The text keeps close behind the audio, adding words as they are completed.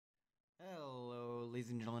ladies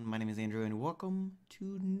and gentlemen, my name is Andrew, and welcome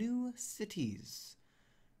to New Cities.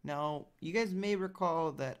 Now, you guys may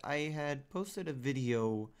recall that I had posted a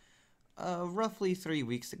video roughly 3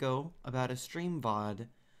 weeks ago about a stream VOD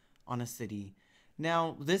on a city.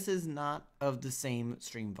 Now, this is not of the same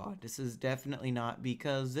stream VOD. This is definitely not,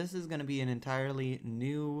 because this is going to be an entirely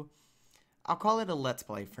new, I'll call it a Let's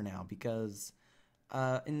Play for now, because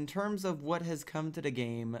in terms of what has come to the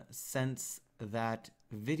game since that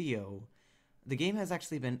video, the game has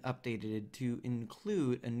actually been updated to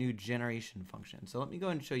include a new generation function. So let me go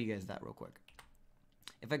and show you guys that real quick.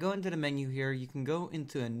 If I go into the menu here, you can go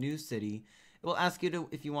into a new city. It will ask you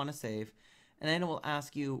if you want to save, and then it will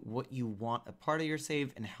ask you what you want a part of your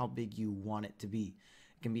save and how big you want it to be.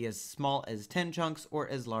 It can be as small as 10 chunks or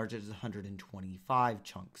as large as 125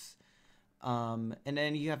 chunks. And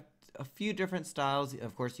then you have a few different styles.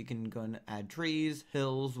 Of course, you can go and add trees,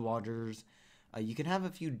 hills, waters. You can have a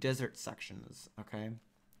few desert sections, okay?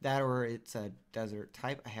 That, or it's a desert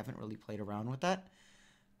type. I haven't really played around with that.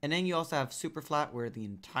 And then you also have super flat, where the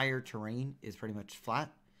entire terrain is pretty much flat.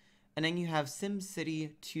 And then you have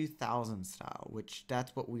SimCity 2000 style, which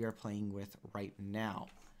that's what we are playing with right now.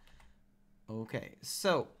 Okay,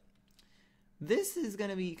 so this is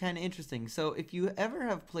going to be kind of interesting. So if you ever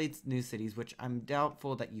have played New Cities, which I'm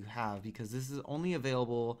doubtful that you have, because this is only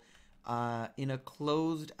available in a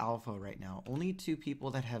closed alpha right now. Only 2 people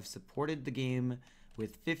that have supported the game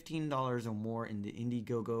with $15 or more in the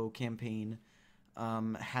Indiegogo campaign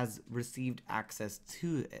has received access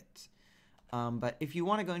to it. But if you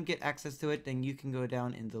want to go and get access to it, then you can go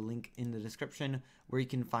down in the link in the description where you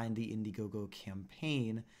can find the Indiegogo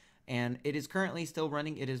campaign. And it is currently still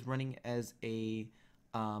running. It is running as a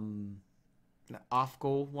off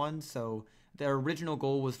goal one. So their original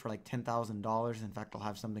goal was for like $10,000. In fact, I'll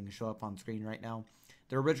have something show up on screen right now.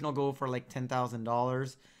 Their original goal for like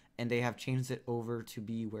 $10,000, and they have changed it over to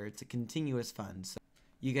be where it's a continuous fund. So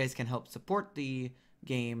you guys can help support the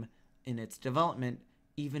game in its development,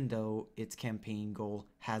 even though its campaign goal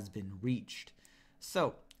has been reached.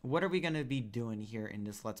 So what are we going to be doing here in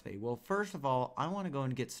this Let's Play? Well, first of all, I want to go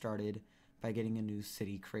and get started by getting a new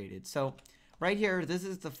city created. So right here, this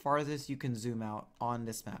is the farthest you can zoom out on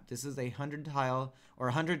this map. This is a 100 tile or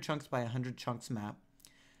 100 chunks by 100 chunks map.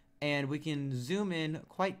 And we can zoom in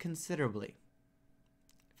quite considerably.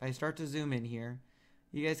 If I start to zoom in here,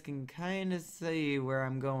 you guys can kind of see where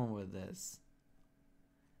I'm going with this.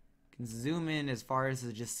 You can zoom in as far as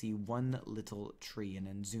to just see one little tree, and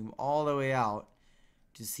then zoom all the way out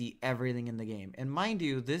to see everything in the game. And mind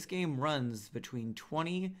you, this game runs between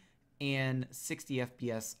 20 and 60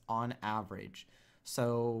 FPS on average.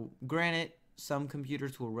 So granted, some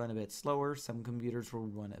computers will run a bit slower, some computers will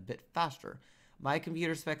run a bit faster. My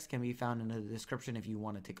computer specs can be found in the description if you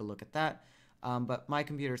want to take a look at that. But my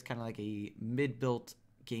computer is kind of like a mid-built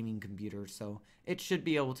gaming computer, so it should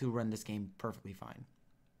be able to run this game perfectly fine.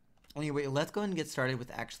 Anyway, let's go and get started with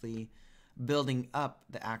actually building up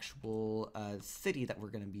the actual city that we're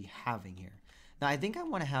going to be having here. Now, I think I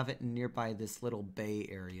want to have it nearby this little bay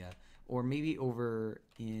area, or maybe over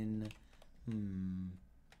in,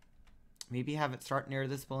 maybe have it start near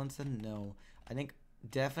this Williamson? No, I think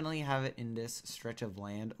definitely have it in this stretch of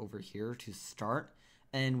land over here to start,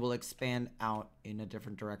 and we'll expand out in a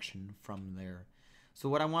different direction from there. So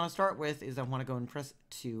what I want to start with is I want to go and press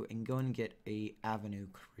 2 and go and get a avenue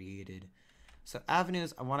created. So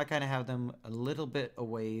avenues, I want to kind of have them a little bit a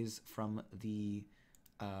ways from the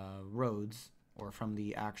roads, or from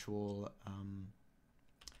the actual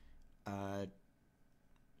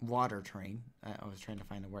water train. I was trying to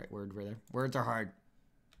find the right word there. Words are hard.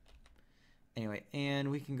 Anyway, and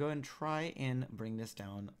we can go and try and bring this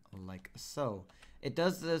down like so. It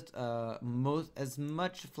does this as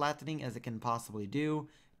much flattening as it can possibly do.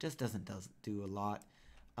 It just doesn't do a lot.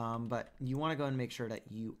 But you want to go and make sure that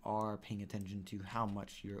you are paying attention to how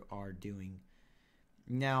much you are doing.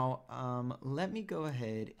 Now, let me go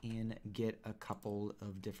ahead and get a couple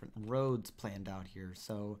of different roads planned out here.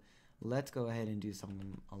 So let's go ahead and do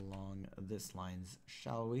something along this lines,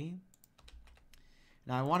 shall we?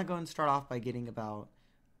 Now, I want to go and start off by getting about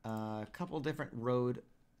a couple different road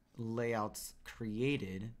layouts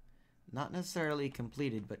created. Not necessarily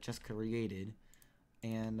completed, but just created.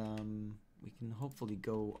 And we can hopefully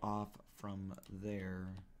go off from there.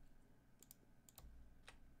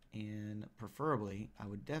 And preferably, I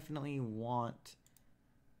would definitely want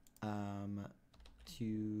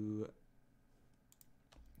to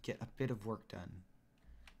get a bit of work done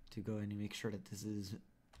to go in and make sure that this is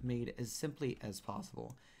made as simply as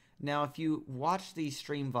possible. Now, if you watch the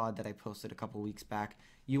stream VOD that I posted a couple weeks back,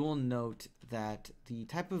 you will note that the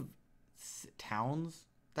type of towns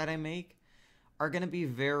that I make are going to be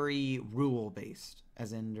very rule based,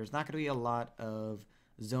 as in there's not going to be a lot of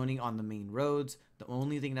zoning on the main roads. The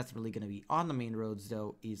only thing that's really going to be on the main roads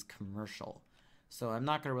though is commercial. So I'm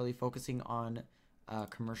not going to really focusing on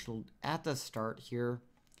commercial at the start here,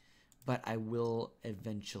 but I will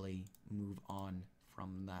eventually move on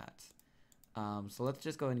from that. So let's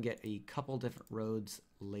just go and get a couple different roads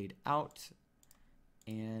laid out,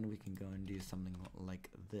 and we can go and do something like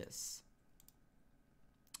this.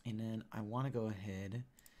 And then I want to go ahead,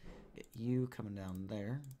 get you coming down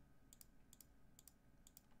there,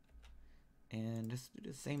 and just do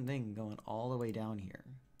the same thing going all the way down here.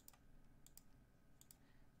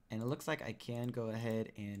 And it looks like I can go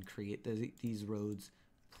ahead and create these roads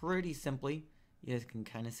pretty simply. You guys can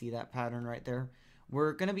kind of see that pattern right there.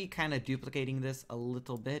 We're going to be kind of duplicating this a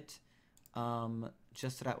little bit,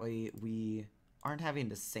 just so that way we aren't having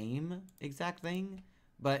the same exact thing.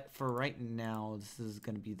 But for right now, this is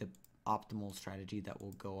going to be the optimal strategy that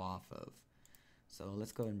we'll go off of. So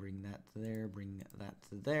let's go and bring that to there, bring that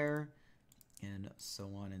to there, and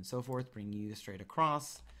so on and so forth. Bring you straight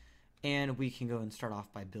across. And we can go and start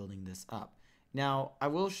off by building this up. Now, I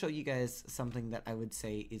will show you guys something that I would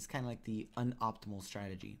say is kind of like the unoptimal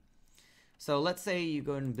strategy. So let's say you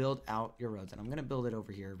go and build out your roads, and I'm going to build it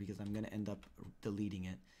over here because I'm going to end up deleting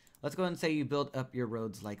it. Let's go and say you build up your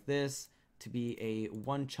roads like this to be a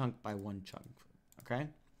 1 chunk by 1 chunk, okay?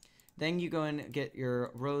 Then you go and get your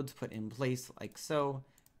roads put in place like so,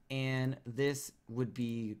 and this would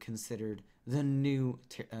be considered the new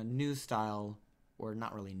style, or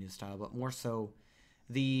not really new style, but more so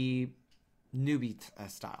the newbie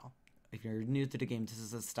style. If you're new to the game, this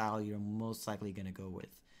is a style you're most likely going to go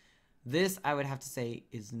with. This, I would have to say,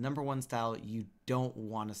 is #1 style you don't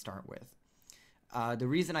want to start with. The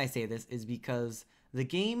reason I say this is because the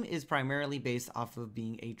game is primarily based off of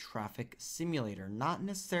being a traffic simulator, not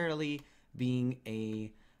necessarily being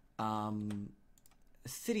a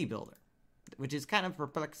city builder, which is kind of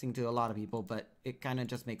perplexing to a lot of people, but it kind of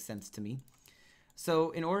just makes sense to me.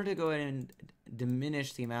 So in order to go ahead and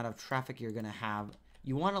diminish the amount of traffic you're going to have,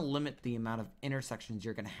 you want to limit the amount of intersections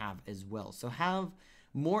you're going to have as well. So have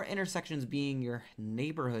more intersections being your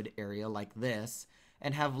neighborhood area like this,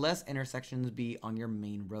 and have less intersections be on your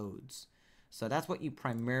main roads. So that's what you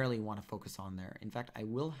primarily want to focus on there. In fact, I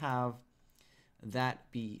will have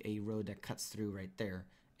that be a road that cuts through right there,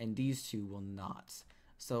 and these two will not.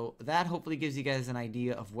 So that hopefully gives you guys an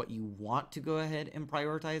idea of what you want to go ahead and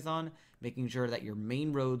prioritize on, making sure that your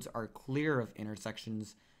main roads are clear of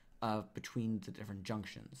intersections between the different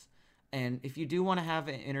junctions. And if you do want to have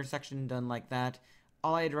an intersection done like that,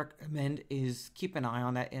 all I'd recommend is keep an eye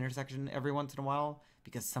on that intersection every once in a while,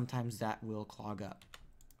 because sometimes that will clog up.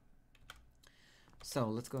 So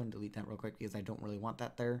let's go and delete that real quick because I don't really want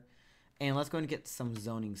that there. And let's go and get some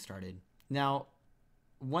zoning started. Now,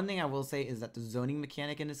 one thing I will say is that the zoning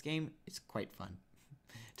mechanic in this game is quite fun,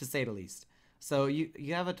 to say the least. So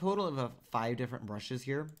you have a total of 5 different brushes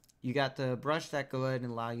here. You got the brush that go ahead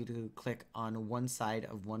and allow you to click on one side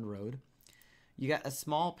of one road. You got a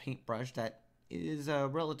small paintbrush that is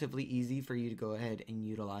relatively easy for you to go ahead and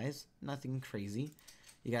utilize. Nothing crazy.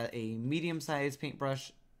 You got a medium-sized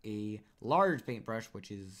paintbrush, a large paintbrush,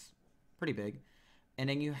 which is pretty big, and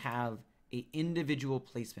then you have a individual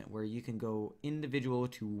placement where you can go individual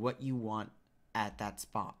to what you want at that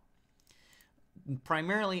spot.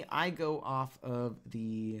 Primarily, I go off of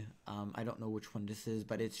the, I don't know which one this is,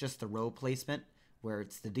 but it's just the row placement where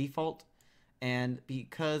it's the default. And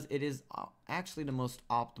because it is actually the most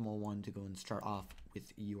optimal one to go and start off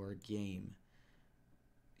with your game,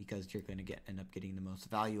 because you're going to end up getting the most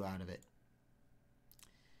value out of it.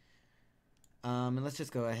 And let's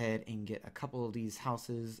just go ahead and get a couple of these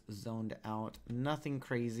houses zoned out. Nothing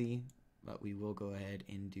crazy, but we will go ahead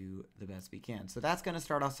and do the best we can. So that's going to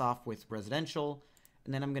start us off with residential,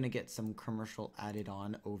 and then I'm going to get some commercial added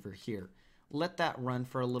on over here. Let that run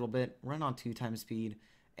for a little bit, run on 2x speed,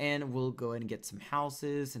 and we'll go ahead and get some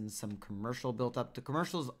houses and some commercial built up. The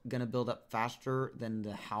commercial is going to build up faster than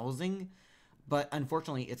the housing, but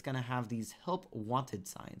unfortunately it's going to have these help wanted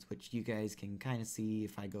signs, which you guys can kind of see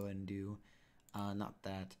if I go ahead and do, not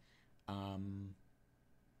that, I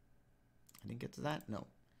didn't get to that? No.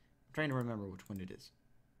 I'm trying to remember which one it is.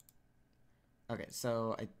 Okay,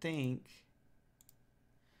 so I think,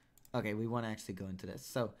 okay, we want to actually go into this.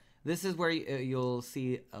 So this is where you'll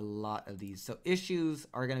see a lot of these. So issues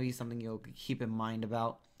are going to be something you'll keep in mind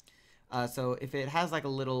about. So if it has like a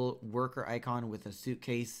little worker icon with a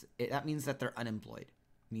suitcase, that means that they're unemployed,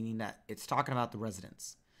 meaning that it's talking about the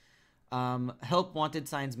residents. Help wanted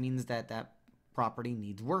signs means that property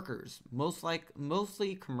needs workers.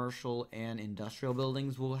 Mostly commercial and industrial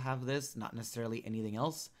buildings will have this, not necessarily anything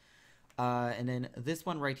else. And then this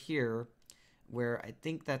one right here, where I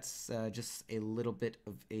think that's just a little bit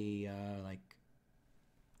of a like,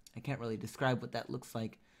 I can't really describe what that looks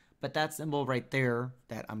like, but that symbol right there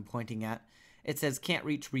that I'm pointing at, it says can't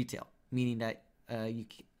reach retail, meaning that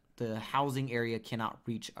the housing area cannot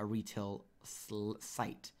reach a retail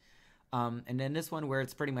site. And then this one where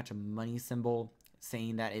it's pretty much a money symbol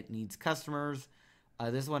saying that it needs customers.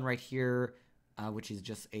 This one right here, which is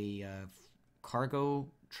just a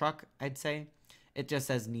cargo truck, I'd say. It just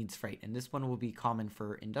says needs freight. And this one will be common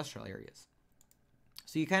for industrial areas.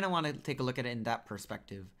 So you kind of want to take a look at it in that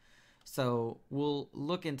perspective. So we'll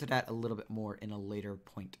look into that a little bit more in a later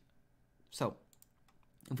point. So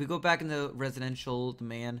if we go back into residential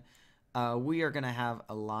demand, we are going to have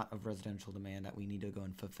a lot of residential demand that we need to go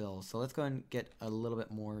and fulfill. So let's go and get a little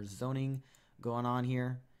bit more zoning going on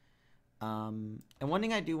here. And one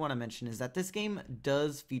thing I do want to mention is that this game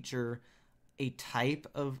does feature a type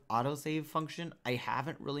of autosave function. I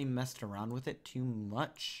haven't really messed around with it too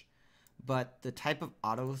much, but the type of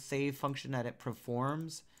autosave function that it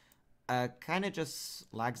performs kind of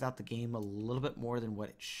just lags out the game a little bit more than what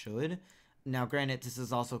it should. Now, granted, this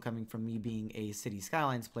is also coming from me being a City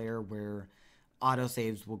Skylines player where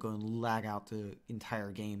autosaves will go and lag out the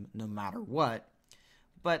entire game no matter what.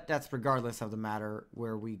 But that's regardless of the matter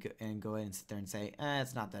where we go ahead and sit there and say,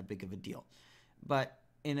 it's not that big of a deal. But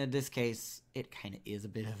in this case, it kind of is a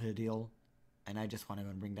bit of a deal. And I just want to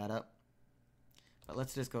go and bring that up. But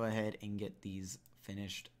let's just go ahead and get these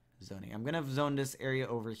finished zoning. I'm going to zone this area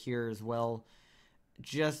over here as well,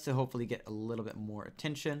 just to hopefully get a little bit more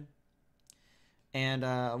attention. And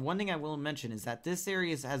one thing I will mention is that this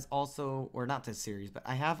series has also, or not this series, but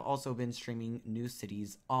I have also been streaming New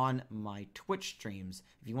Cities on my Twitch streams.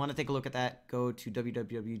 If you want to take a look at that, go to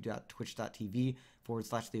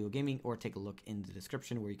www.twitch.tv/LeoGaming or take a look in the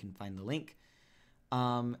description where you can find the link.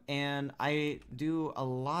 And I do a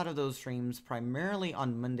lot of those streams primarily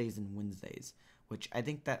on Mondays and Wednesdays, which I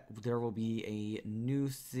think that there will be a New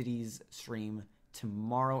Cities stream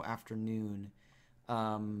tomorrow afternoon.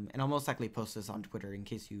 And I'll most likely post this on Twitter in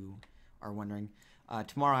case you are wondering.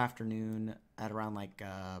 Tomorrow afternoon at around like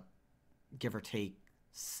give or take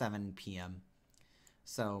 7 p.m.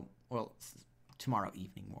 So, well, tomorrow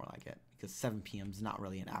evening more like it, because 7 p.m. is not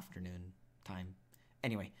really an afternoon time.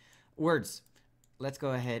 Anyway, words. Let's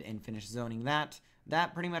go ahead and finish zoning that.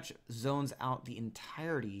 That pretty much zones out the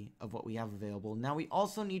entirety of what we have available. Now we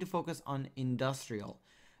also need to focus on industrial.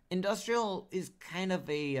 Industrial is kind of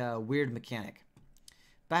a weird mechanic.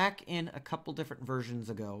 Back in a couple different versions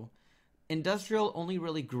ago, industrial only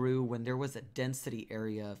really grew when there was a density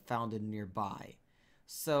area founded nearby.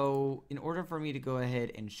 So in order for me to go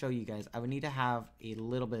ahead and show you guys, I would need to have a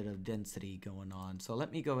little bit of density going on. So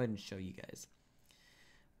let me go ahead and show you guys.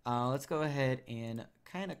 Let's go ahead and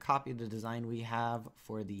kind of copy the design we have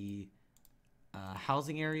for the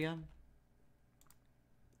housing area.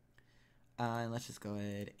 And let's just go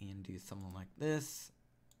ahead and do something like this.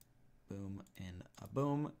 Boom and a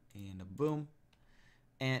boom and a boom.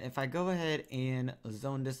 And if I go ahead and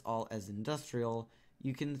zone this all as industrial,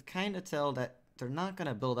 you can kind of tell that they're not going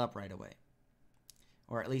to build up right away.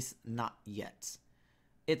 Or at least not yet.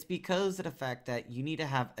 It's because of the fact that you need to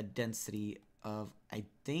have a density of, I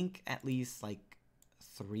think, at least like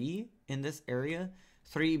 3 in this area.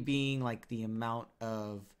 3 being like the amount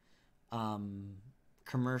of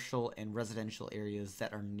commercial and residential areas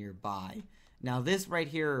that are nearby. Now this right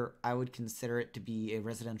here, I would consider it to be a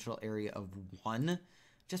residential area of 1,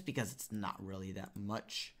 just because it's not really that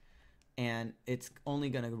much. And it's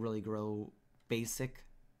only going to really grow basic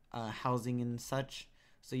housing and such.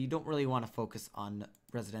 So you don't really want to focus on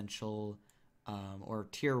residential or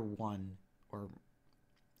tier 1 or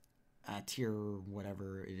tier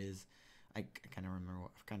whatever it is. I kind of remember, I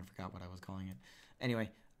kind of forgot what I was calling it.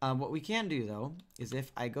 Anyway, what we can do though is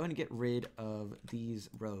if I go and get rid of these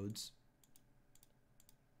roads,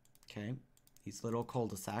 okay, these little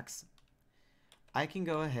cul-de-sacs, I can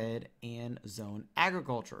go ahead and zone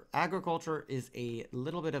agriculture. Agriculture is a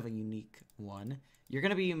little bit of a unique one. You're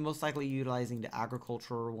going to be most likely utilizing the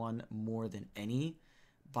agriculture one more than any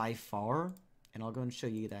by far. And I'll go and show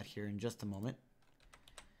you that here in just a moment.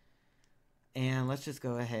 And let's just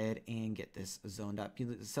go ahead and get this zoned up.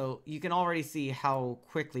 So you can already see how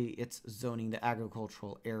quickly it's zoning the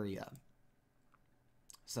agricultural area.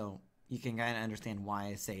 So you can kind of understand why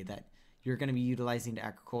I say that you're going to be utilizing the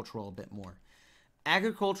agricultural a bit more.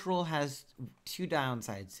 Agricultural has 2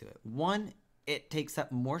 downsides to it. 1, it takes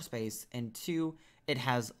up more space, and 2, it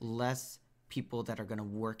has less people that are going to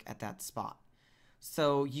work at that spot.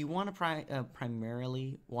 So you want to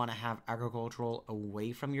primarily want to have agricultural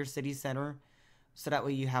away from your city center, so that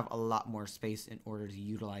way you have a lot more space in order to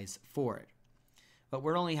utilize for it. But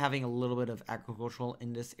we're only having a little bit of agricultural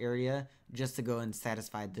in this area just to go and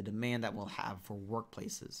satisfy the demand that we'll have for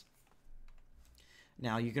workplaces.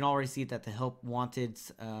 Now you can already see that the help wanted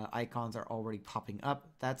icons are already popping up.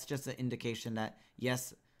 That's just an indication that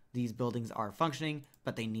yes, these buildings are functioning,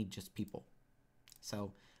 but they need just people.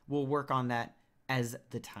 So we'll work on that as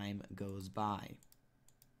the time goes by.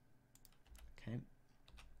 Okay.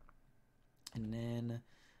 And then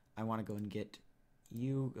I want to go and get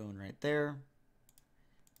you going right there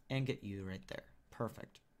and get you right there.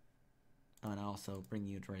 Perfect. Oh, and I'll also bring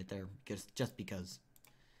you to right there just because.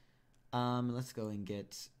 Let's go and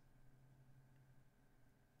get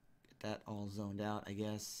that all zoned out, I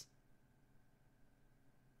guess.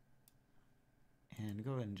 And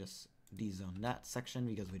go ahead and just dezone that section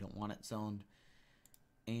because we don't want it zoned.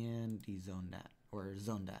 And dezone that, or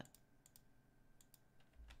zone that.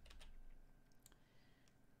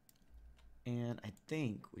 And I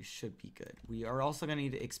think we should be good. We are also going to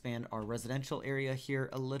need to expand our residential area here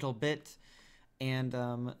a little bit. And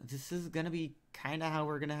this is going to be kind of how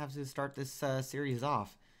we're going to have to start this series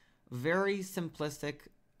off. Very simplistic,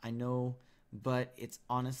 I know, but it's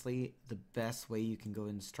honestly the best way you can go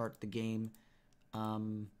and start the game.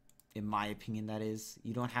 In my opinion, that is.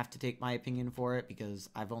 You don't have to take my opinion for it because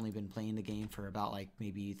I've only been playing the game for about like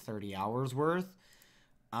maybe 30 hours worth.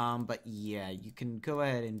 But yeah, you can go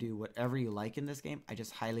ahead and do whatever you like in this game. I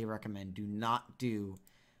just highly recommend do not do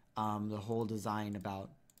the whole design about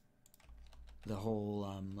the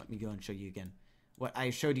whole, let me go and show you again. What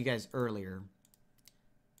I showed you guys earlier.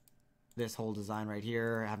 This whole design right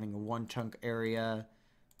here, having a one chunk area,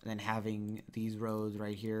 and then having these roads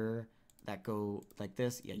right here that go like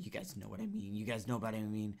this. Yeah, you guys know what I mean. You guys know what I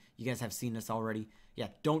mean. You guys have seen this already. Yeah,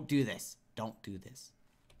 don't do this. Don't do this.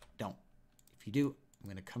 Don't. If you do, I'm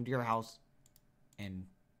going to come to your house and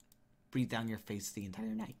breathe down your face the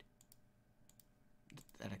entire night.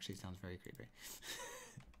 That actually sounds very creepy.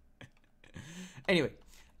 Anyway,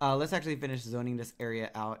 let's actually finish zoning this area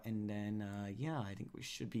out, and then, yeah, I think we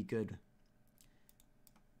should be good.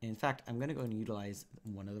 In fact, I'm going to go and utilize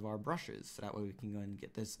one of our brushes, so that way we can go and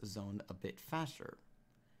get this zoned a bit faster.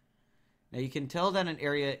 Now, you can tell that an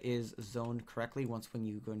area is zoned correctly once when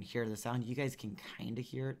you go and hear the sound. You guys can kind of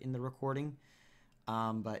hear it in the recording,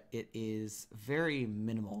 but it is very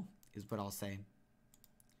minimal, is what I'll say.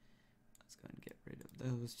 Let's go and get rid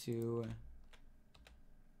of those two.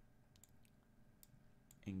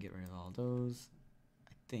 And get rid of all those.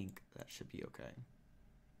 I think that should be okay.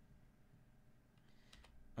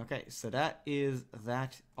 Okay, so that is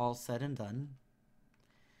that all said and done.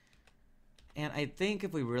 And I think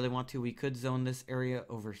if we really want to, we could zone this area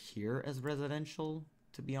over here as residential,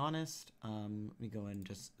 to be honest. Let me go ahead and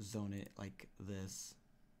just zone it like this.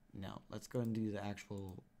 No, let's go and do the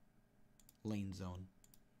actual lane zone.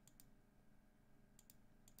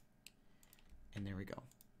 And there we go.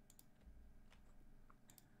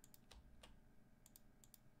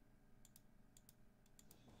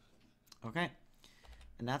 Okay,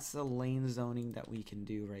 and that's the lane zoning that we can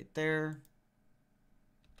do right there.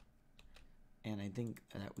 And I think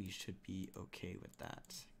that we should be okay with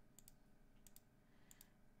that.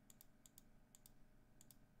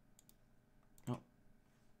 Oh,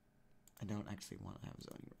 I don't actually want to have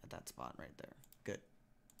zoning at that spot right there. Good.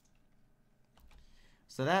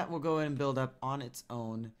 So that will go ahead and build up on its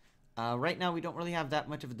own. Right now, we don't really have that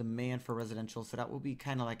much of a demand for residential, so that will be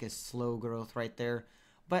kind of like a slow growth right there.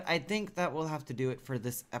 But I think that will have to do it for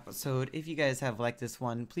this episode. If you guys have liked this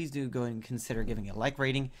one, please do go and consider giving it a like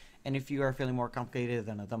rating. And if you are feeling more complicated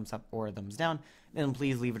than a thumbs up or a thumbs down, then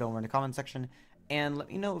please leave it over in the comment section. And let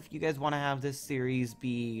me know if you guys want to have this series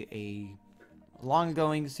be a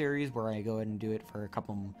long-going series where I go ahead and do it for a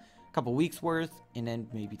couple weeks worth and then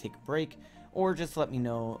maybe take a break. Or just let me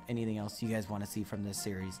know anything else you guys want to see from this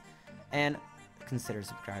series. And consider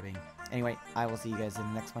subscribing. Anyway, I will see you guys in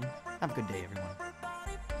the next one. Have a good day, everyone.